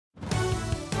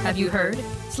Have you heard?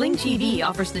 Sling TV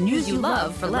offers the news you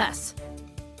love for less.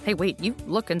 Hey, wait, you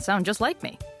look and sound just like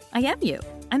me. I am you.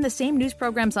 I'm the same news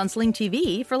programs on Sling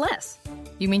TV for less.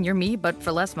 You mean you're me, but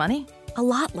for less money? A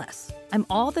lot less. I'm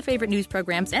all the favorite news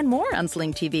programs and more on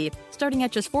Sling TV, starting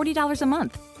at just $40 a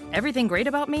month. Everything great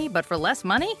about me, but for less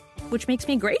money? Which makes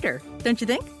me greater, don't you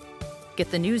think? Get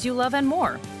the news you love and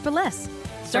more for less.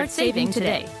 Start saving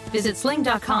today. Visit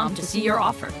sling.com to see your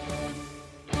offer.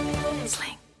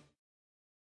 Sling.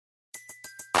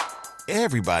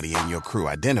 Everybody in your crew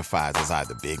identifies as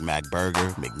either Big Mac Burger,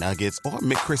 McNuggets, or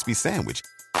McCrispy Sandwich.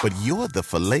 But you're the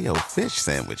Filet-O-Fish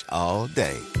Sandwich all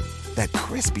day. That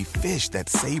crispy fish, that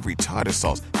savory tartar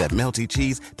sauce, that melty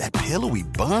cheese, that pillowy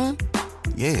bun.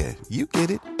 Yeah, you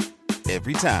get it.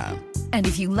 Every time. And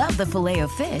if you love the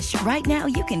Filet-O-Fish, right now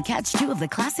you can catch two of the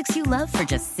classics you love for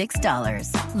just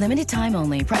 $6. Limited time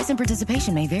only. Price and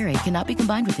participation may vary. Cannot be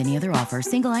combined with any other offer.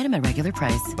 Single item at regular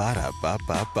price.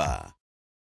 Ba-da-ba-ba-ba.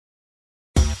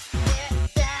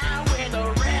 Get down with the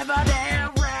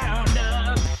Riverdale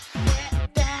Roundup.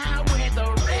 Get down with the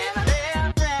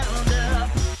Riverdale Roundup.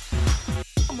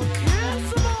 I'ma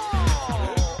kiss 'em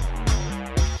all.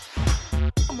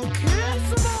 I'ma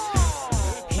kiss 'em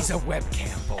all. He's a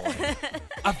webcam boy,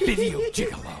 a video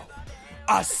gigolo,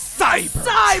 a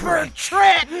cyber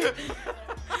trick.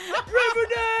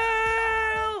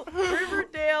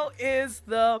 Riverdale is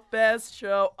the best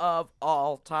show of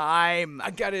all time. I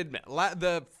gotta admit,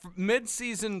 the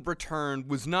mid-season return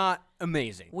was not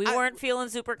amazing. We weren't feeling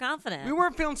super confident. We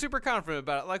weren't feeling super confident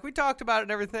about it. Like, we talked about it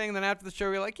and everything, and then after the show,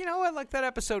 we were like, you know what? Like, that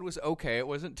episode was okay. It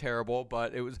wasn't terrible,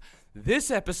 but it was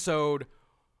this episode.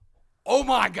 Oh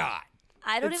my God.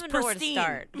 I don't even know where to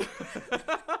start.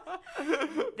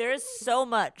 There's so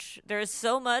much.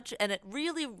 And it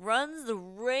really runs the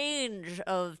range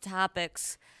of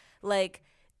topics. Like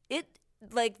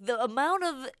the amount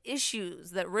of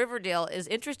issues that Riverdale is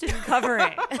interested in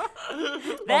covering.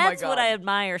 That's what I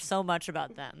admire so much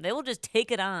about them. They will just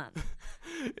take it on.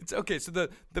 It's okay. So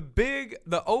the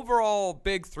overall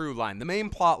big through line, the main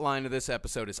plot line of this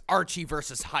episode is Archie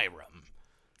versus Hiram.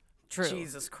 True.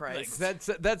 Jesus Christ. Like,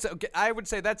 that's okay. I would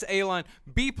say that's A line.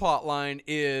 B plot line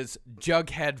is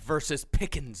Jughead versus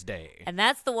Pickens Day. And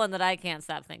that's the one that I can't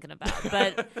stop thinking about.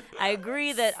 But I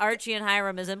agree that Archie and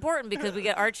Hiram is important because we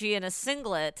get Archie in a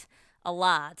singlet a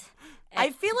lot. I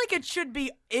feel like it should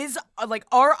be,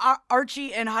 are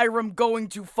Archie and Hiram going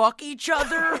to fuck each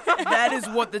other? That is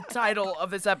what the title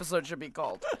of this episode should be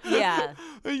called. Yeah.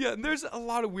 Yeah, and there's a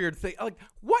lot of weird things. Like,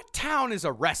 what town is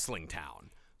a wrestling town?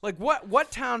 Like,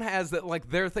 what town has that, like,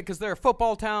 their thing? Because there are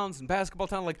football towns and basketball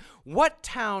towns. Like, what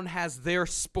town has their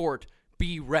sport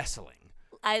be wrestling?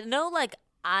 I know, like,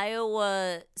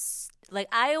 Iowa is,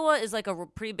 like, a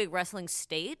pretty big wrestling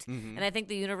state. Mm-hmm. And I think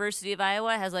the University of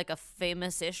Iowa has, like, a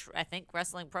famous-ish, I think,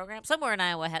 wrestling program. Somewhere in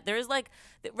Iowa, there is, like,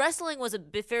 wrestling was a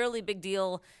fairly big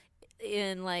deal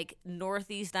in, like,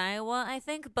 northeast Iowa, I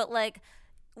think. But, like,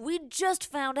 we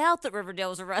just found out that Riverdale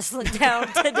was a wrestling town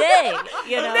today,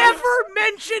 you know? Never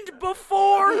mentioned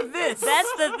before this.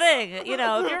 That's the thing. You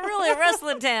know, if you're really a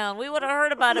wrestling town, we would have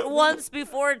heard about it once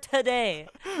before today.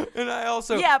 And I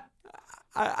also... Yeah.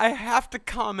 I have to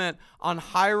comment on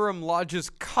Hiram Lodge's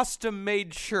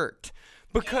custom-made shirt.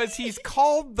 Because he's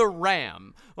called the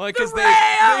Ram. Like, because the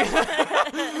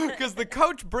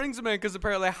coach brings him in because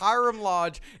apparently Hiram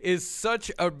Lodge is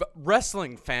such a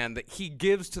wrestling fan that he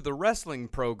gives to the wrestling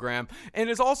program and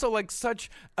is also like such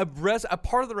a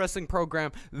part of the wrestling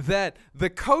program that the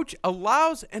coach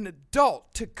allows an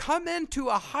adult to come into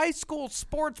a high school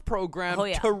sports program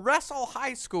to wrestle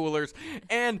high schoolers.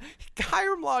 And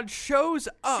Hiram Lodge shows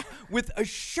up with a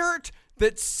shirt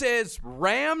that says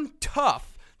Ram Tough.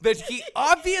 That he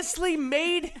obviously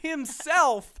made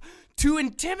himself to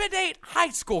intimidate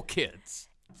high school kids.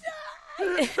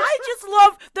 I just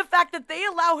love the fact that they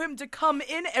allow him to come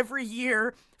in every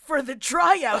year for the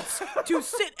tryouts to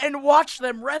sit and watch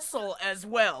them wrestle as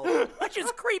well, which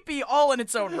is creepy all in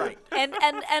its own right. And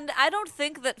I don't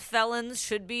think that felons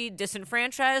should be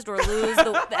disenfranchised or lose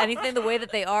anything the way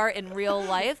that they are in real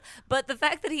life. But the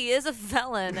fact that he is a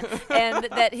felon and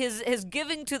that his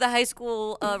giving to the high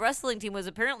school wrestling team was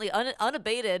apparently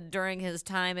unabated during his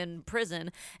time in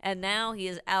prison, and now he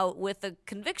is out with a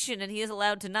conviction, and he is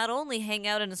allowed to not only hang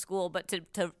out in a school but to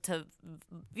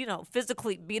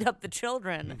physically beat up the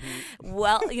children. man.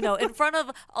 Well, in front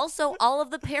of also all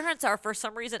of the parents are for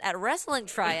some reason at wrestling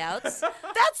tryouts.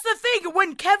 That's the thing.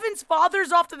 When Kevin's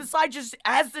father's off to the side just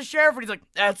as the sheriff, and he's like,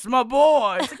 "That's my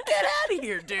boy." It's like, get out of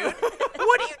here, dude.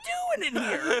 What are you doing in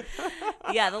here?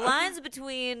 Yeah, the lines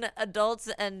between adults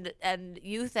and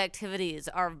youth activities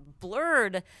are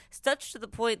blurred, such to the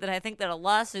point that I think that a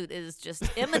lawsuit is just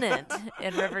imminent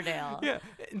in Riverdale. Yeah,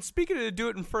 and speaking of do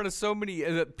it in front of so many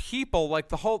people, like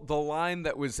the line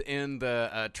that was in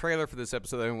the trailer for this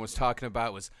episode that everyone was talking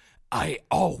about was, "I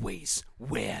always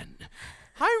win."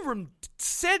 Hiram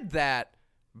said that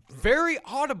very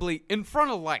audibly in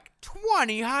front of like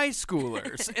 20 high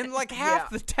schoolers and like half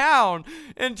the town,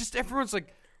 and just everyone's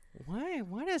like,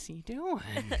 what is he doing?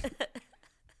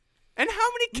 And how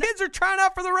many kids are trying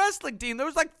out for the wrestling team? There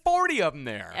was like 40 of them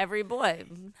there. Every boy,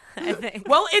 I think.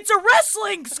 Well, it's a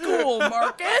wrestling school,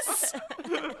 Marcus.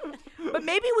 But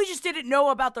maybe we just didn't know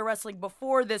about the wrestling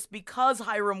before this because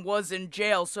Hiram was in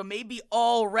jail, so maybe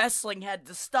all wrestling had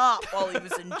to stop while he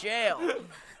was in jail.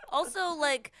 Also,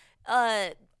 like,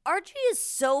 Archie is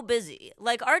so busy.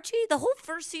 Like, Archie, the whole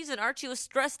first season, Archie was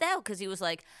stressed out because he was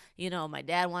like, my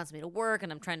dad wants me to work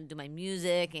and I'm trying to do my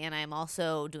music and I'm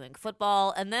also doing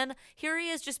football. And then here he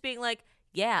is just being like,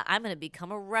 yeah, I'm going to become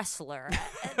a wrestler.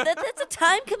 That's a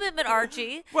time commitment,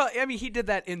 Archie. Well, I mean, he did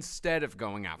that instead of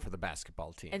going out for the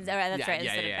basketball team. That's right.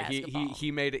 Instead of basketball.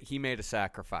 He made a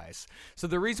sacrifice. So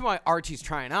the reason why Archie's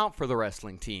trying out for the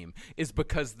wrestling team is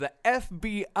because the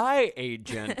FBI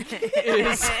agent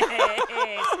is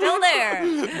still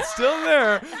there. Still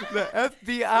there. The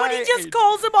FBI When he just agent.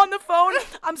 calls him on the phone,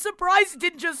 I'm surprised he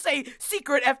didn't just say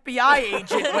secret FBI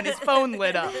agent when his phone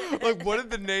lit up. Like, what did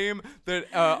the name that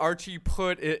Archie put?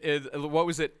 What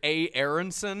was it? A.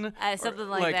 Aronson? Something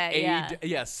like that, yeah.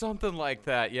 Yeah, something like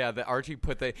that. Yeah, that Archie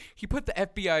put the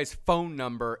FBI's phone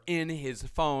number in his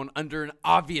phone under an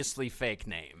obviously fake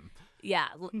name. Yeah.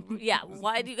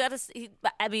 Why do you gotta?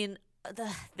 I mean,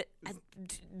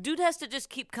 dude has to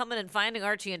just keep coming and finding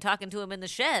Archie and talking to him in the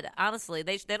shed. Honestly,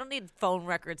 they don't need phone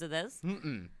records of this.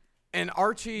 And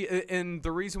Archie, and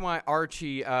the reason why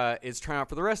Archie is trying out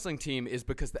for the wrestling team is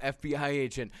because the FBI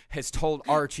agent has told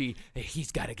Archie that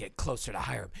he's got to get closer to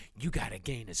Hiram. You got to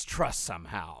gain his trust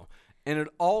somehow. And it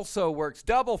also works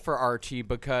double for Archie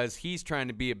because he's trying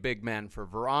to be a big man for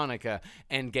Veronica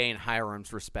and gain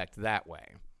Hiram's respect that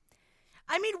way.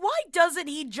 I mean, why doesn't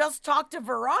he just talk to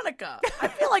Veronica? I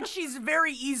feel like she's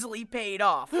very easily paid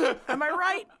off. Am I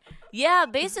right? Yeah,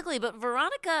 basically. But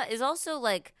Veronica is also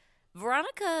like...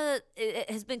 Veronica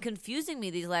has been confusing me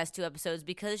these last two episodes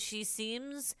because she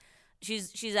seems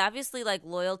she's obviously like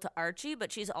loyal to Archie, but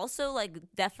she's also like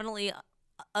definitely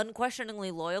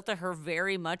unquestioningly loyal to her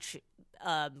very much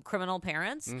criminal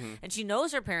parents, and she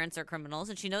knows her parents are criminals,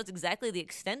 and she knows exactly the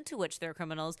extent to which they're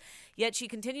criminals, yet she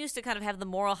continues to kind of have the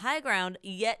moral high ground,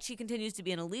 yet she continues to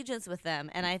be in allegiance with them.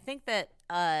 And I think that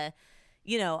that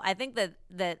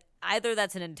either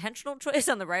that's an intentional choice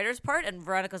on the writer's part, and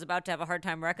Veronica's about to have a hard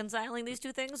time reconciling these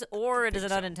two things, or it is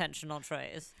an unintentional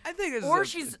choice. I think it's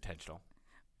intentional.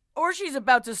 Or she's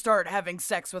about to start having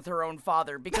sex with her own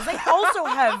father, because they also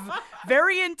have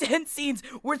very intense scenes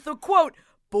with the quote,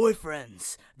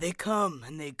 "Boyfriends, they come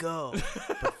and they go,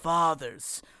 but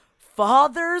fathers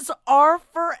are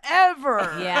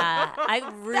forever." Yeah, I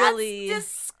really...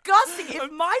 That's disgusting.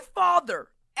 If my father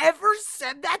ever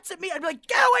said that to me, I'd be like,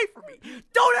 get away from me.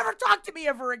 Don't ever talk to me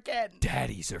ever again.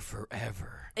 Daddies are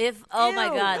forever.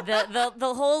 My God,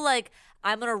 the whole like,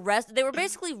 I'm gonna rest. They were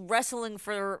basically wrestling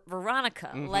for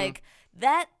Veronica, like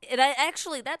that. And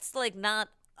that's like not.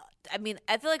 I mean,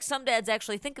 I feel like some dads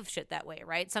actually think of shit that way,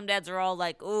 right? Some dads are all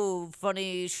like, "Oh,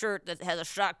 funny shirt that has a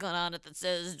shotgun on it that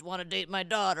says want to date my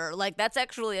daughter." Like, that's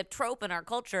actually a trope in our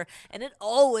culture, and it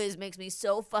always makes me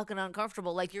so fucking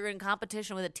uncomfortable. Like, you're in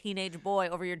competition with a teenage boy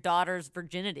over your daughter's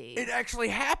virginity. It actually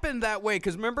happened that way,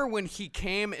 because remember when he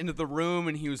came into the room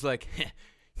and he was like,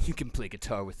 "You can play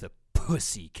guitar with the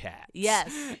pussycats."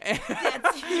 Yes.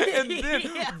 And then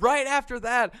right after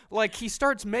that, like, he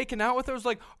starts making out with her. I was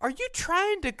like, are you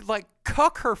trying to like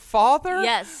cuck her father?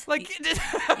 Yes. Like,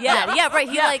 yeah, right.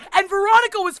 He like, and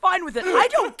Veronica was fine with it. I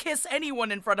don't kiss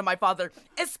anyone in front of my father,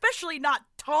 especially not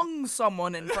tongue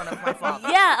someone in front of my father.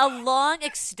 yeah, a long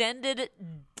extended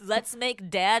let's make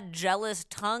dad jealous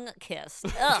tongue kiss.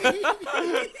 Ugh.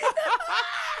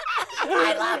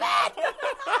 I love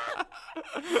it.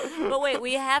 But wait,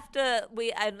 we have to.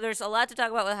 There's a lot to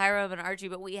talk about with Hiram and Archie,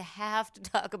 but we have to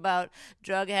talk about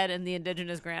Jughead and the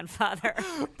indigenous grandfather.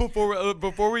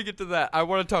 Before we get to that, I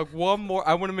want to talk one more.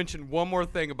 I want to mention one more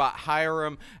thing about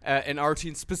Hiram and Archie,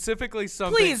 and specifically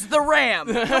something. Please, the Ram.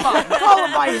 Come on, call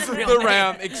him by his real The name.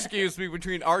 Ram, excuse me,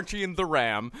 between Archie and the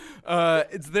Ram.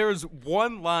 There's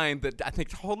one line that I think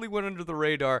totally went under the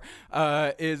radar.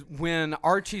 Is when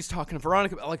Archie's talking to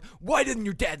Veronica about, like, why didn't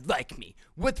your dad like me?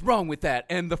 What's wrong with that?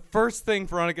 And the first thing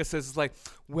Veronica says is like,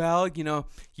 well,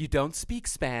 you don't speak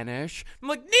Spanish. I'm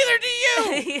like, neither do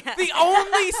you. Yeah. The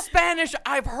only Spanish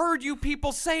I've heard you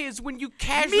people say is when you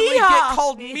casually Mija. get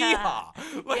called Yeah.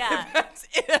 mija. Like, Yeah. that's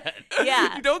it.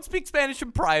 Yeah. You don't speak Spanish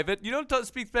in private. You don't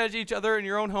speak Spanish to each other in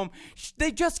your own home.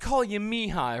 They just call you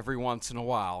mija every once in a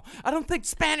while. I don't think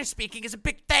Spanish speaking is a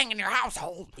big thing in your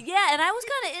household. Yeah, and I was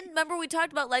kind of remember we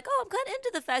talked about, like, I'm kind of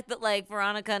into the fact that, like,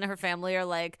 Veronica and her family are,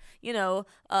 like,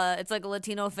 it's like a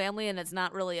Latino family and it's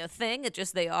not really a thing. It's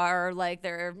just they are, like,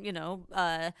 they're,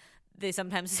 they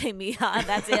sometimes say mija,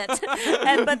 that's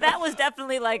it. But that was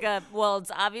definitely like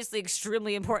it's obviously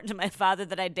extremely important to my father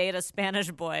that I date a Spanish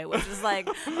boy, which is like,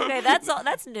 okay,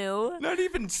 that's new. Not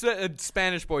even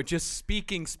Spanish boy, just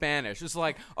speaking Spanish. It's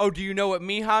like, oh, do you know what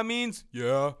mija means?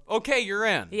 Yeah. Okay, you're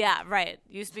in. Yeah, right.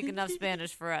 You speak enough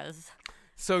Spanish for us.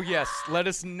 So, yes, let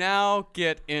us now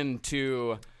get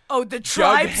into... Oh, the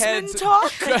tribesmen Jughead's-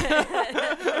 talk?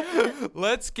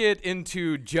 Let's get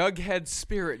into Jughead's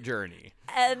spirit journey.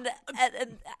 And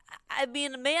I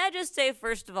mean, may I just say,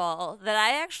 first of all, that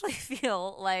I actually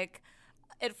feel like,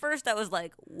 at first I was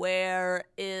like, where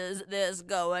is this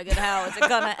going and how is it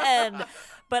going to end?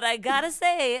 But I gotta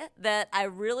say that I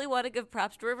really want to give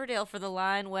props to Riverdale for the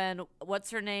line when,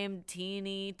 what's her name?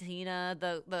 Tina,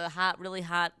 the hot, really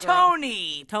hot girl.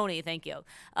 Tony, thank you.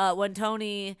 When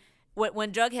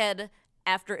Jughead,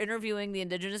 after interviewing the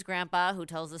indigenous grandpa who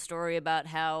tells the story about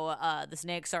how the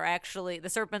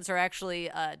serpents are actually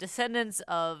descendants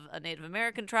of a Native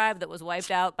American tribe that was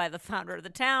wiped out by the founder of the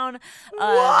town.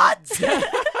 What?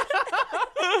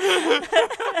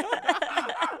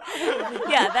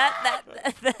 Yeah, that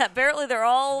apparently they're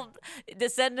all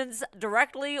descendants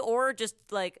directly or just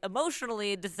like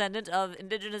emotionally descendant of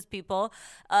indigenous people,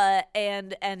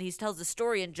 and he tells the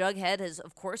story, and Jughead is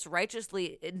of course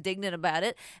righteously indignant about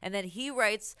it, and then he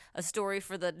writes a story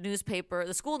for the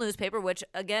school newspaper, which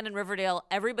again in Riverdale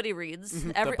everybody reads.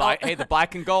 The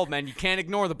black and gold, man, you can't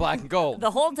ignore the black and gold.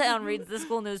 The whole town reads the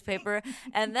school newspaper,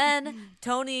 and then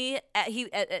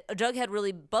Jughead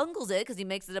really bungles it because he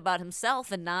makes it about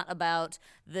himself and not about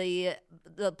the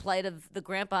plight of the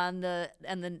grandpa and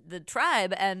the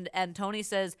tribe. And Tony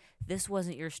says, "This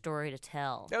wasn't your story to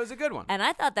tell." That was a good one. And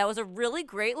I thought that was a really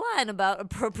great line about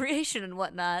appropriation and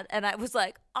whatnot. And I was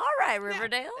like, "All right,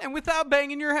 Riverdale." Yeah. And without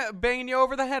banging you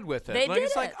over the head with it. They did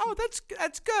it's like, it. oh,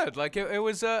 that's good. Like it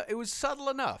was subtle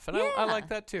enough, and I like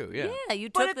that too. Yeah. Yeah, you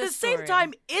took But at the this same story.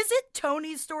 time, is it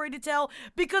Tony's story to tell?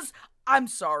 Because I'm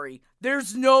sorry,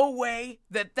 there's no way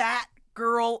that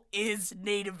girl is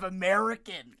Native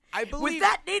American. I believe- With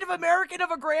that Native American of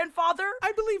a grandfather?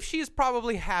 I believe she is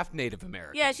probably half Native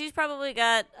American. Yeah, she's probably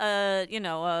got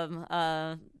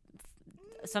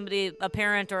somebody, a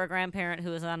parent or a grandparent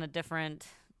who is on a different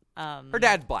Her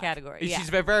dad's black. category. Yeah. She's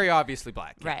very obviously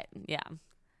black. Yeah. Right. Yeah.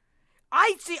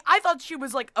 I thought she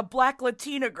was like a black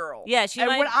Latina girl. Yeah, she And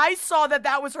might- when I saw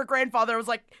that was her grandfather, I was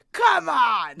like, come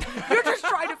on! You're just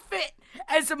trying to fit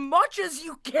as much as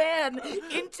you can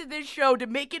into this show to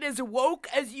make it as woke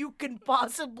as you can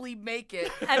possibly make it.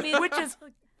 I mean, which is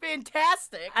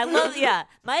fantastic. I love, yeah.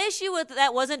 My issue with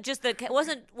that wasn't just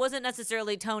wasn't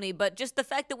necessarily Tony, but just the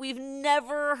fact that we've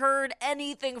never heard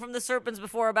anything from the Serpents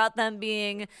before about them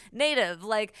being native.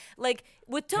 Like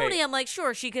with Tony, Hey. I'm like,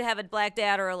 sure, she could have a black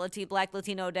dad or a black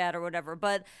Latino dad or whatever,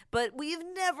 but we've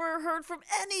never heard from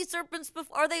any Serpents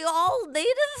before. Are they all native?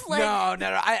 No.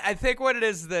 I think what it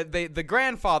is that the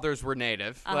grandfathers were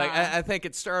native. Like I think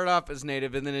it started off as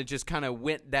native, and then it just kind of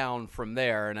went down from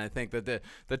there. And I think that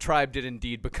the tribe did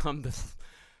indeed become the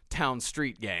town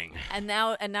street gang. And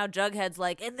now Jughead's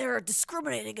like, and they're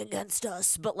discriminating against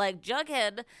us. But like,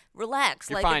 Jughead, relax.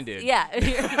 You're like, fine, it's- dude.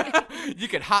 Yeah. You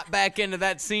could hop back into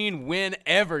that scene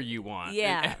whenever you want.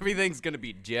 Yeah. And everything's gonna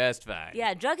be just fine.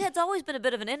 Yeah, Jughead's always been a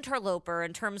bit of an interloper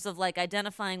in terms of like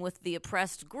identifying with the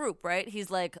oppressed group, right?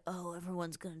 He's like, oh,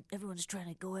 everyone's trying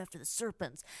to go after the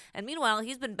Serpents, and meanwhile,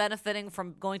 he's been benefiting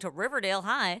from going to Riverdale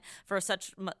High for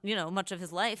much of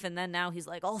his life, and then now he's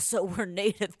like, also we're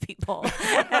Native people,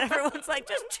 and everyone's like,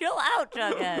 just chill out,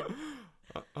 Jughead.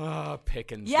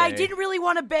 Pickens. Yeah, I Day. didn't really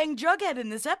want to bang Jughead in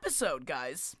this episode,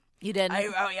 guys. You didn't.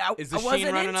 I Is the wasn't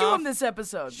sheen running into off? him this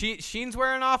episode. Sheen's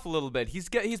wearing off a little bit. He's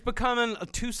becoming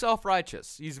too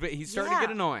self-righteous. He's starting to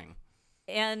get annoying.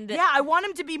 And Yeah, I want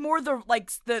him to be more the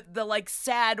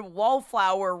sad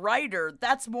wallflower writer.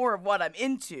 That's more of what I'm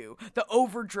into. The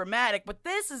over dramatic, but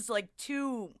this is like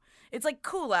too. It's like,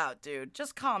 cool out, dude.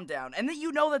 Just calm down. And then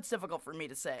that's difficult for me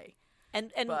to say. And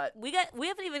But- we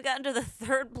haven't even gotten to the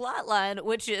third plot line,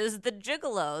 which is the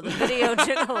gigolo, the video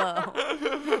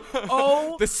gigolo.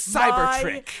 Oh, The cyber my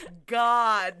trick.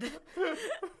 God.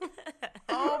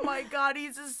 Oh my God,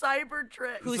 he's a cyber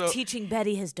trick. Who's teaching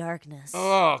Betty his darkness.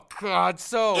 Oh God!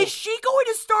 So Is she going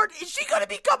to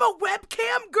become a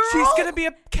webcam girl? she's gonna be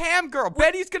a cam girl.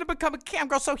 Betty's gonna become a cam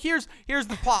girl. So here's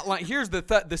the plot line. Here's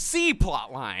the C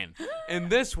plot line. And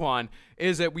this one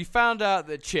is that we found out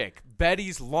that Chick,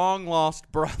 Betty's long lost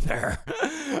brother,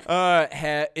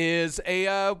 is a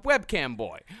webcam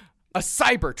boy. A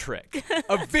cyber trick,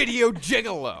 a video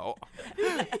gigolo.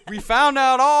 We found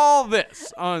out all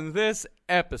this on this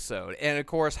episode. And of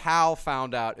course, Hal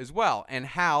found out as well. And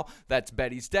Hal, that's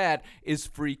Betty's dad, is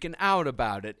freaking out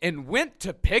about it and went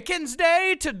to Pickens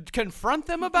Day to confront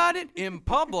them about it in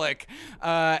public.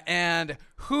 And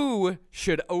who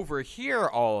should overhear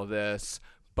all of this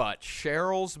but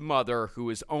Cheryl's mother, who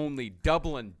is only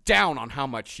doubling down on how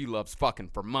much she loves fucking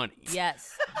for money.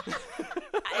 Yes.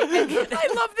 I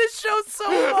love this show so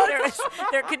much.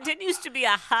 There continues to be a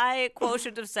high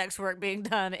quotient of sex work being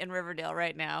done in Riverdale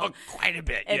right now. Oh, quite a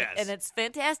bit, and, yes. and it's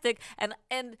fantastic.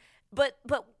 But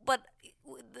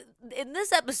in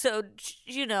this episode,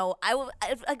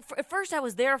 at first I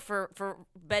was there for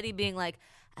Betty being like,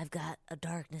 I've got a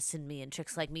darkness in me and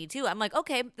chicks like me too. I'm like,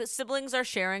 okay, the siblings are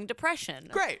sharing depression.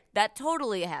 Great. That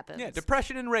totally happens. Yeah,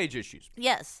 depression and rage issues.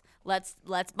 Yes, let's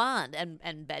bond.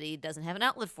 And Betty doesn't have an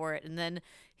outlet for it. And then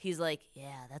he's like,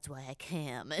 yeah, that's why I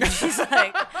cam. And she's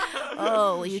like,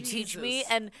 oh, will you teach me?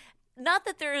 Jesus. And not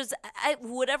that there's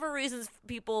whatever reasons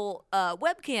people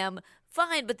webcam,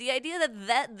 fine, but the idea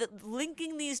that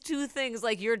linking these two things,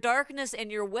 like your darkness and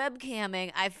your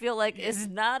webcamming, I feel like is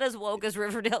not as woke as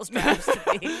Riverdale strives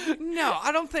to be. No,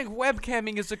 I don't think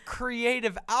webcamming is a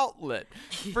creative outlet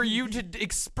for you to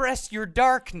express your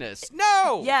darkness.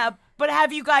 No! Yeah, but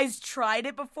have you guys tried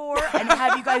it before? And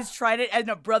have you guys tried it in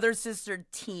a brother-sister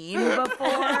team before?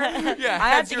 Yeah, I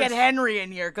have to get Henry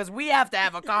in here because we have to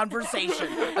have a conversation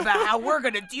about how we're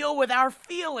going to deal with our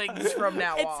feelings from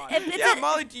now on. Yeah,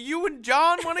 Molly, do you and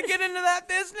John want to get into that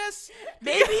business?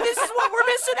 Maybe this is what we're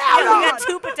missing out We on. got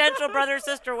two potential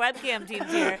brother-sister webcam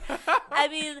teams here. I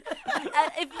mean,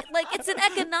 it's an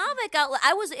economic outlet.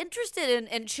 I was interested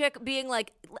in Chick being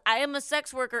like, I am a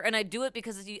sex worker and I do it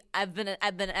because I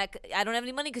don't have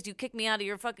any money because you kicked me out of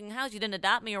your fucking house. You didn't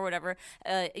adopt me or whatever.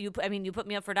 You put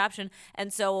me up for adoption,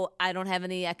 and so I don't have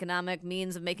any economic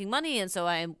means of making money, and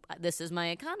so this is my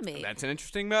economy. That's an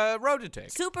interesting road to take.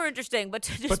 Super interesting, but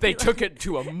They took it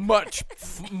to a much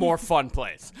more fun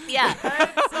place. Yeah.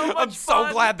 I'm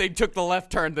so glad they took the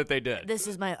left turn that they did. This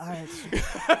is my art.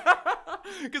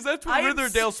 Because that's what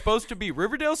Riverdale's supposed to be.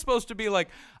 Riverdale's supposed to be like,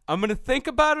 I'm going to think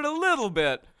about it a little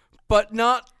bit, but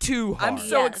not too hard. I'm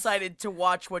so Yes. excited to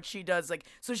watch what she does. Like,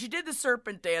 so she did the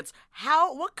serpent dance.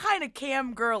 What kind of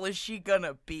cam girl is she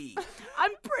gonna be?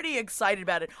 I'm pretty excited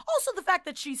about it. Also, the fact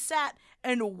that she sat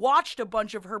and watched a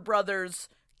bunch of her brother's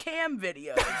cam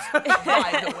videos,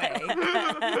 by the way.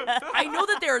 I know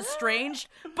that they're estranged,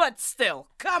 but still,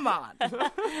 come on.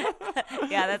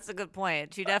 Yeah, that's a good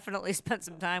point. She definitely spent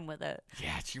some time with it.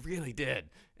 Yeah, she really did.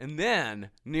 And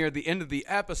then, near the end of the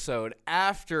episode,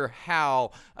 after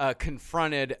Hal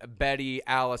confronted Betty,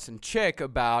 Alice, and Chick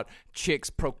about Chick's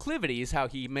proclivities, how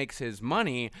he makes his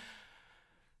money,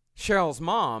 Cheryl's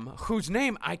mom, whose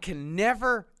name I can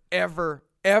never, ever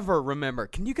remember.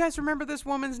 Can you guys remember this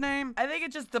woman's name? I think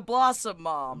it's just the Blossom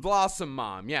Mom. Blossom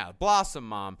Mom, yeah, Blossom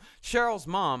Mom. Cheryl's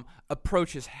mom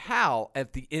approaches Hal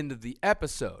at the end of the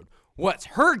episode. What's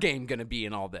her game going to be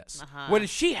in all this? What does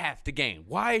she have to gain?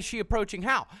 Why is she approaching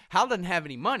Hal? Hal doesn't have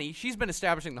any money. She's been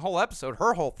establishing the whole episode.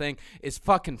 Her whole thing is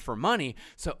fucking for money.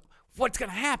 So what's going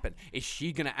to happen? Is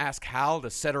she going to ask Hal to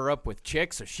set her up with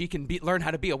Chick so she can learn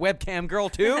how to be a webcam girl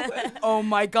too? Oh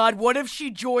my God, what if she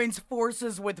joins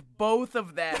forces with both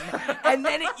of them and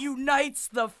then it unites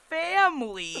the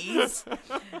families?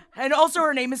 And also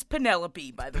her name is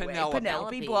Penelope, by the way. Penelope.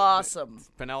 Penelope Blossom.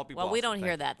 Penelope Well, Blossom. we don't thank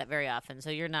hear you. that very often, so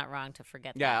you're not wrong to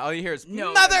forget Yeah, all you hear is,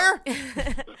 No, Mother!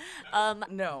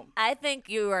 No. that. I think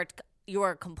you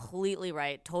are completely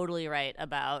right, totally right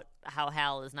about how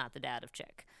Hal is not the dad of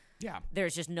Chick. Yeah.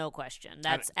 There's just no question.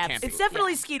 That's can't be. absolutely. It's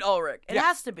definitely Skeet Ulrich. It Yeah.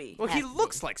 has to be. Well, he Has to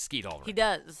looks like Skeet Ulrich. He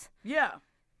does. Yeah.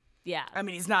 Yeah. I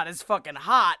mean, he's not as fucking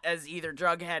hot as either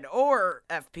Jughead or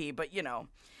FP, but you know,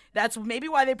 that's maybe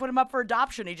why they put him up for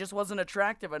adoption. He just wasn't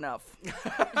attractive enough.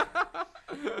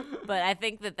 But I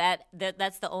think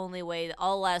that's the only way.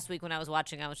 All last week when I was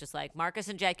watching, I was just like, Marcus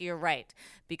and Jackie are right,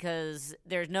 because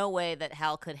there's no way that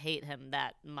Hal could hate him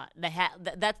that much.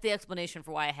 That's the explanation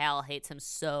for why Hal hates him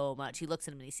so much. He looks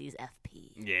at him and he sees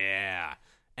FP. Yeah.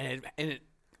 And it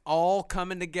all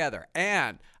coming together.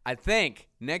 And I think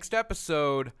next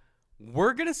episode,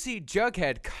 we're going to see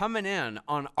Jughead coming in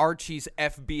on Archie's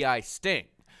FBI sting.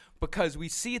 Because we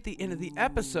see at the end of the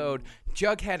episode,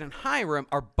 Jughead and Hiram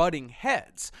are butting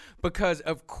heads. Because,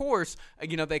 of course,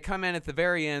 they come in at the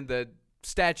very end, the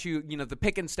statue, the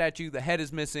Pickens statue, the head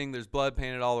is missing, there's blood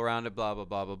painted all around it, blah, blah,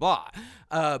 blah, blah,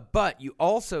 blah. But you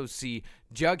also see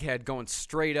Jughead going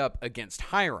straight up against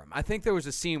Hiram. I think there was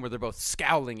a scene where they're both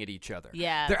scowling at each other.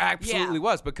 Yeah. There absolutely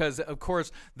was, because, of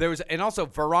course, there was, and also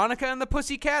Veronica and the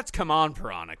Pussycats. Come on,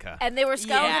 Veronica. And they were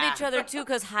scowling at each other, too,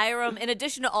 because Hiram, in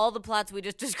addition to all the plots we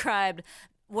just described,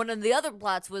 one of the other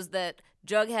plots was that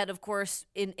Jughead, of course,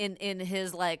 in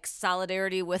his like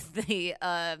solidarity with the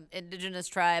indigenous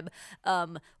tribe,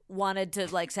 wanted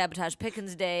to like sabotage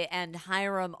Pickens Day, and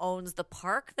Hiram owns the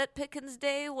park that Pickens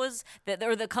Day was,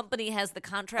 or the company has the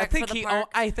contract for the park.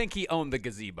 I think he owned the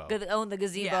gazebo. Owned the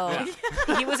gazebo.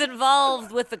 Yeah. He was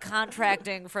involved with the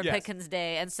contracting for Yes. Pickens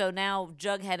Day, and so now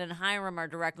Jughead and Hiram are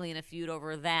directly in a feud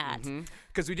over that.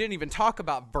 Because we didn't even talk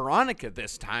about Veronica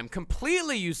this time,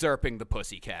 completely usurping the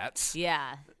Pussycats.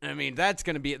 Yeah. I mean, that's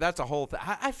a whole thing.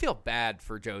 I feel bad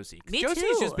for Josie. 'Cause Me Josie's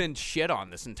too. just been shit on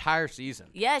this entire season.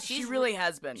 Yeah, She really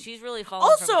has been. She's really fallen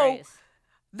from Also, grace.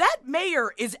 that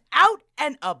mayor is out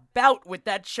and about with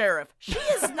that sheriff. She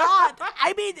is not.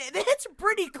 I mean, it's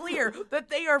pretty clear that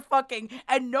they are fucking,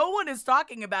 and no one is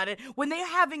talking about it. When they're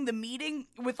having the meeting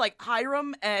with, like,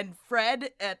 Hiram and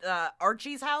Fred at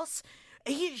Archie's house,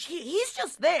 he's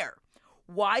just there.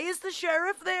 Why is the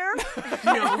sheriff there?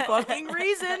 No fucking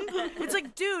reason. It's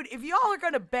like, dude, if y'all are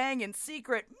gonna bang in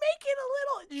secret, make it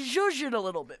zhuzh it a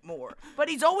little bit more. But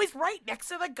he's always right next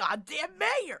to the goddamn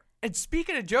mayor. And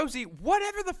speaking of Josie,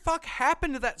 whatever the fuck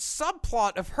happened to that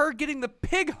subplot of her getting the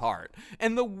pig heart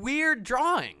and the weird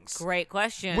drawings? Great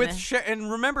question.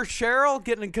 And remember Cheryl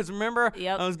getting, because remember,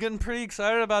 Yep. I was getting pretty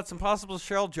excited about some possible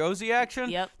Cheryl Josie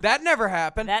action. Yep. That never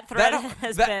happened. That thread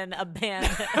has been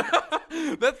abandoned.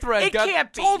 That thread It got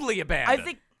can't be. totally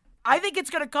abandoned. I think it's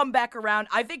going to come back around.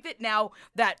 I think that now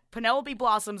that Penelope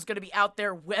Blossom's going to be out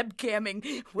there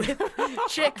webcamming with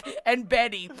Chick and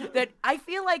Betty, that I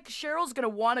feel like Cheryl's going to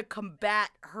want to combat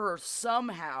her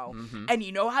somehow. And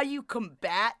you know how you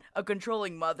combat a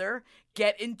controlling mother?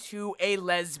 Get into a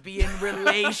lesbian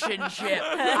relationship.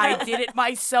 I did it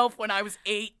myself when I was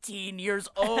 18 years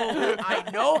old. I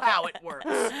know how it works.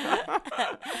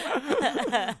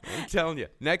 I'm telling you,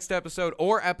 next episode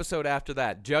or episode after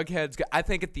that, I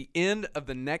think at the end of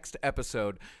the next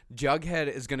episode,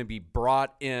 Jughead is going to be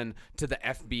brought in to the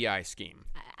FBI scheme.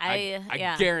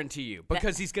 I guarantee you,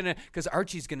 because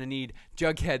Archie's gonna need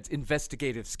Jughead's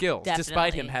investigative skills,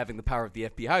 despite him Definitely. having the power of the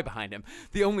FBI behind him.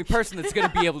 The only person that's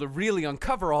gonna be able to really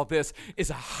uncover all this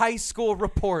is a high school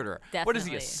reporter. What is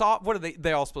he? What are they?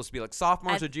 They all supposed to be like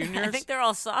sophomores or juniors? I think they're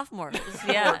all sophomores.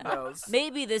 Yeah.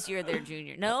 Maybe this year they're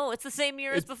junior. No, it's the same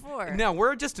year as before. No,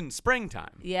 we're just in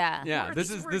springtime. Yeah. Yeah,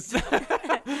 this is this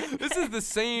is the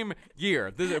same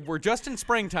year. We're just in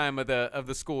springtime of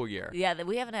the school year. Yeah,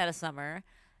 we haven't had a summer.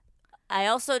 I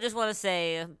also just want to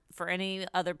say, for any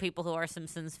other people who are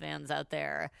Simpsons fans out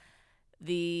there,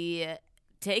 the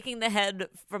taking the head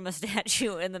from a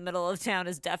statue in the middle of town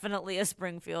is definitely a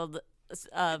Springfield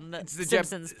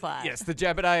Simpsons plot. Yes, the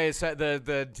Jebediah,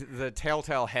 the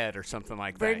telltale head or something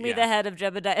like that. Bring me the head of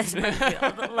Jebediah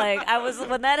Springfield.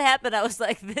 When that happened, I was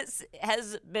like, this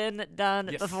has been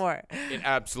done before. It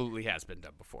absolutely has been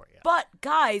done before, yeah. But,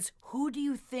 guys, who do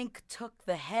you think took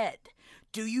the head?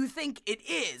 Do you think it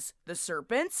is the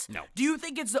serpents? No. Do you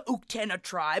think it's the Uktena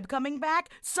tribe coming back?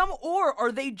 Or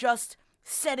are they just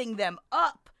setting them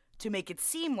up to make it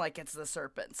seem like it's the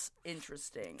serpents?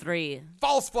 Interesting. 3.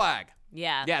 False flag.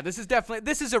 Yeah. Yeah, this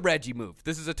is a Reggie move.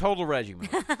 This is a total Reggie move.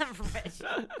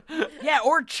 Yeah,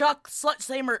 or Chuck, slut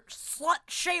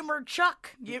shamer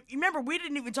Chuck. You remember, we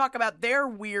didn't even talk about their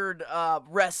weird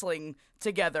wrestling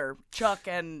together, Chuck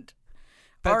and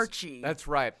Archie. That's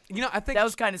right. I think that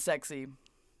was kind of sexy.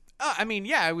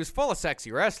 It was full of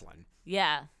sexy wrestling.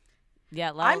 Yeah.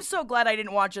 Yeah, I'm so glad I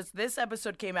didn't watch this. This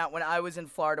episode came out when I was in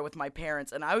Florida with my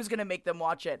parents, and I was going to make them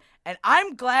watch it, and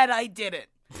I'm glad I didn't.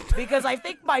 because I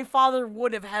think my father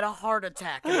would have had a heart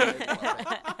attack. In the middle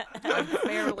of it. I'm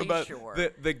fairly But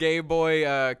sure. the gay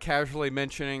boy casually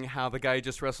mentioning how the guy he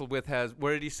just wrestled with has,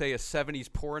 what did he say, a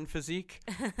 70s porn physique?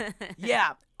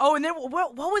 Yeah. Oh, and then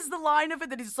what was the line of it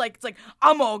that he's like, it's like,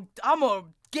 I'm gonna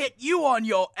get you on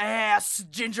your ass,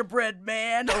 gingerbread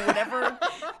man, or whatever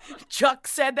Chuck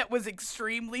said that was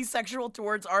extremely sexual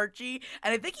towards Archie.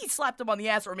 And I think he slapped him on the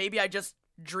ass, or maybe I just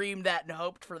dreamed that and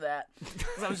hoped for that.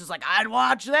 Because I was just like, I'd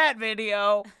watch that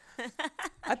video.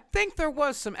 I think there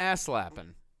was some ass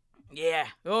slapping. Yeah.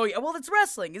 Oh, yeah. Well, it's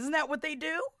wrestling. Isn't that what they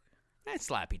do? They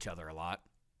slap each other a lot.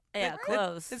 Yeah,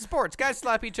 close. It's sports. Guys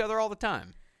slap each other all the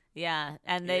time. Yeah,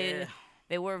 and they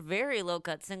were very low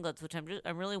cut singlets, which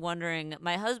I'm really wondering.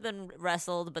 My husband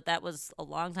wrestled, but that was a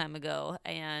long time ago,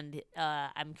 and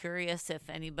I'm curious if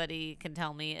anybody can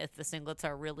tell me if the singlets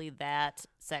are really that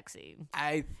sexy.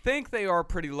 I think they are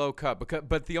pretty low cut,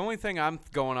 but the only thing I'm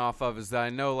going off of is that I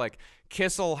know like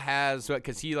Kissel has,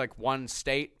 because he like won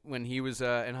state when he was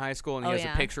in high school, and he has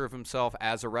a picture of himself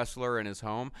as a wrestler in his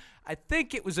home. I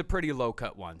think it was a pretty low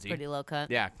cut onesie. Pretty low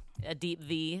cut. Yeah, A deep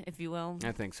V, if you will.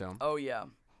 I think so. Oh, yeah.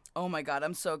 Oh, my God.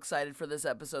 I'm so excited for this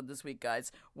episode this week,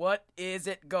 guys. What is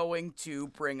it going to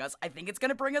bring us? I think it's going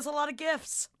to bring us a lot of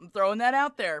gifts. I'm throwing that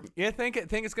out there. You think it's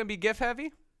going to be GIF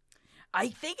heavy? I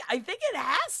think it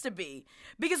has to be.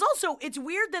 Because also, it's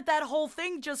weird that whole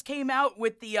thing just came out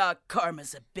with the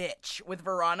Karma's a Bitch with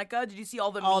Veronica. Did you see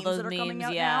all the memes those that are memes, coming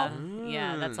out yeah. now?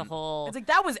 Yeah, that's a whole... It's like,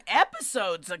 that was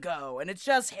episodes ago, and it's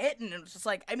just hitting. And it's just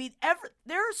like, I mean,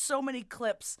 there are so many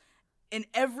clips in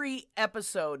every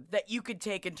episode that you could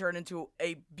take and turn into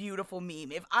a beautiful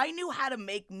meme. If I knew how to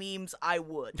make memes, I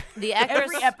would. The actress,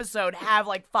 Every episode have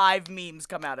like 5 memes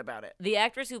come out about it. the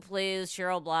actress who plays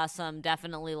Cheryl Blossom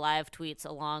definitely live tweets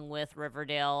along with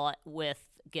Riverdale with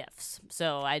GIFs.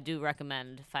 So I do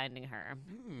recommend finding her.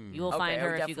 You will find I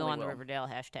her if you go definitely on the will. Riverdale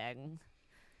hashtag.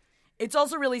 It's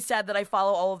also really sad that I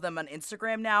follow all of them on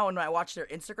Instagram now, and I watch their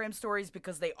Instagram stories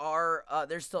because they are,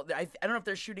 they're still, I don't know if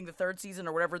they're shooting the 3rd season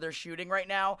or whatever they're shooting right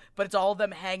now, but it's all of them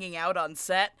hanging out on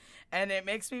set, and it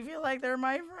makes me feel like they're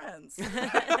my friends.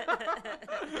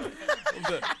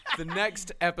 The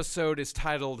next episode is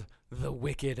titled The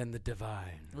Wicked and the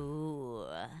Divine. Ooh.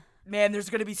 Man, there's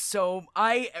gonna be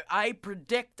I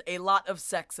predict a lot of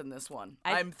sex in this one.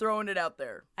 I'm throwing it out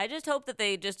there. I just hope that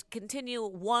they just continue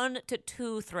 1 to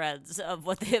 2 threads of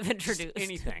what they have introduced.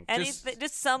 anything.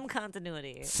 Just some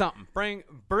continuity. Something.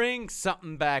 Bring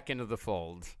something back into the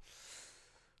fold.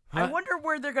 I wonder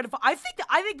where they're gonna. I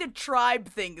think the tribe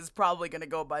thing is probably gonna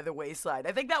go by the wayside.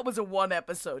 I think that was a 1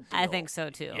 episode deal. I think so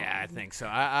too. Yeah, I think so.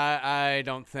 I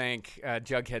don't think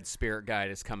Jughead's spirit guide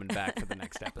is coming back for the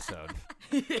next episode.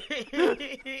 I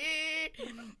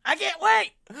can't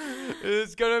wait.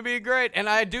 It's gonna be great, and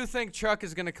I do think Chuck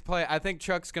is gonna play. I think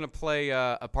Chuck's gonna play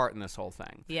a part in this whole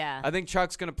thing. Yeah. I think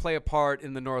Chuck's gonna play a part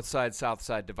in the North Side South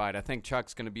Side divide. I think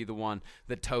Chuck's gonna be the one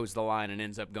that toes the line and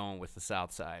ends up going with the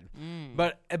South Side.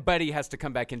 But Betty has to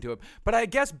come back into it. But I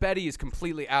guess Betty is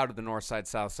completely out of the North Side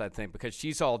South Side thing because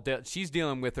she's she's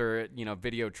dealing with her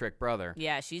video trick brother.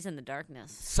 Yeah, she's in the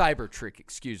darkness. Cyber trick,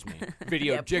 excuse me.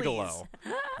 Video Yeah, gigolo.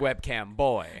 Webcam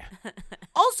boy.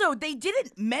 Also, they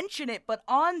didn't mention it, but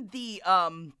on the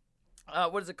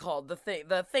what is it called? The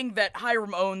thing that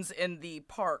Hiram owns in the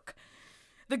park,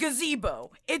 the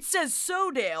gazebo. It says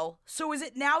Sodale. So is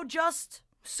it now just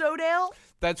Sodale?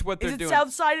 That's what they're Is it doing.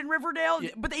 Southside and Riverdale?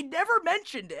 But they never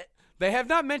mentioned it. They have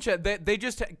not mentioned it. They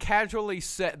just casually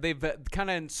said, they've kind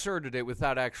of inserted it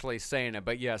without actually saying it.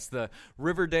 But yes, the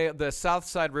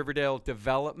Southside Riverdale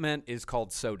development is called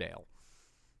Sodale.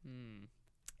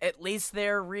 At least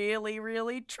they're really,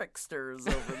 really tricksters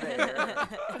over there.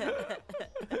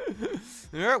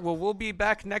 All right, well, we'll be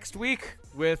back next week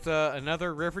with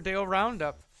another Riverdale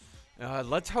Roundup.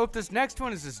 Let's hope this next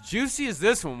one is as juicy as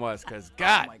this one was, because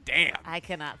god damn. I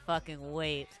cannot fucking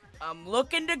wait. I'm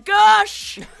looking to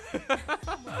gush.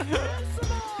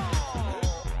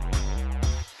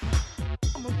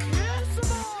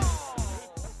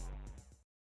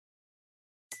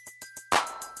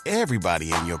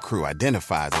 Everybody in your crew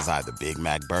identifies as either Big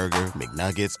Mac Burger,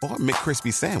 McNuggets, or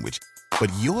McCrispy Sandwich.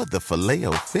 But you're the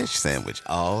Filet-O-Fish Sandwich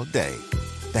all day.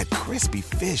 That crispy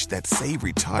fish, that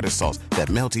savory tartar sauce, that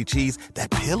melty cheese, that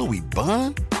pillowy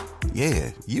bun.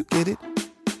 Yeah, you get it.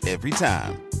 Every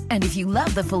time. And if you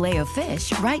love the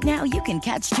Filet-O-Fish, right now you can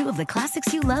catch 2 of the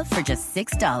classics you love for just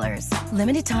 $6.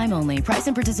 Limited time only. Price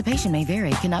and participation may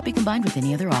vary. Cannot be combined with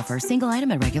any other offer. Single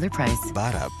item at regular price.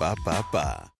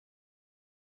 Ba-da-ba-ba-ba.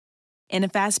 In a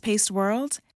fast-paced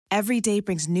world, every day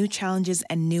brings new challenges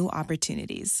and new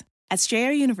opportunities. At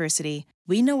Strayer University,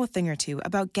 we know a thing or two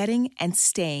about getting and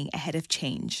staying ahead of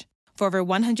change. For over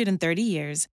 130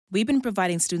 years, we've been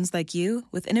providing students like you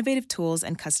with innovative tools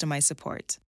and customized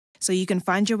support, so you can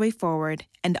find your way forward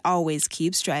and always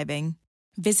keep striving.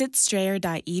 Visit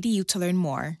strayer.edu to learn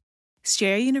more.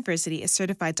 Strayer University is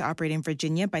certified to operate in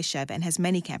Virginia by Chev and has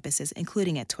many campuses,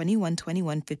 including at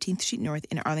 2121 15th Street North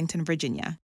in Arlington,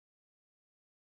 Virginia.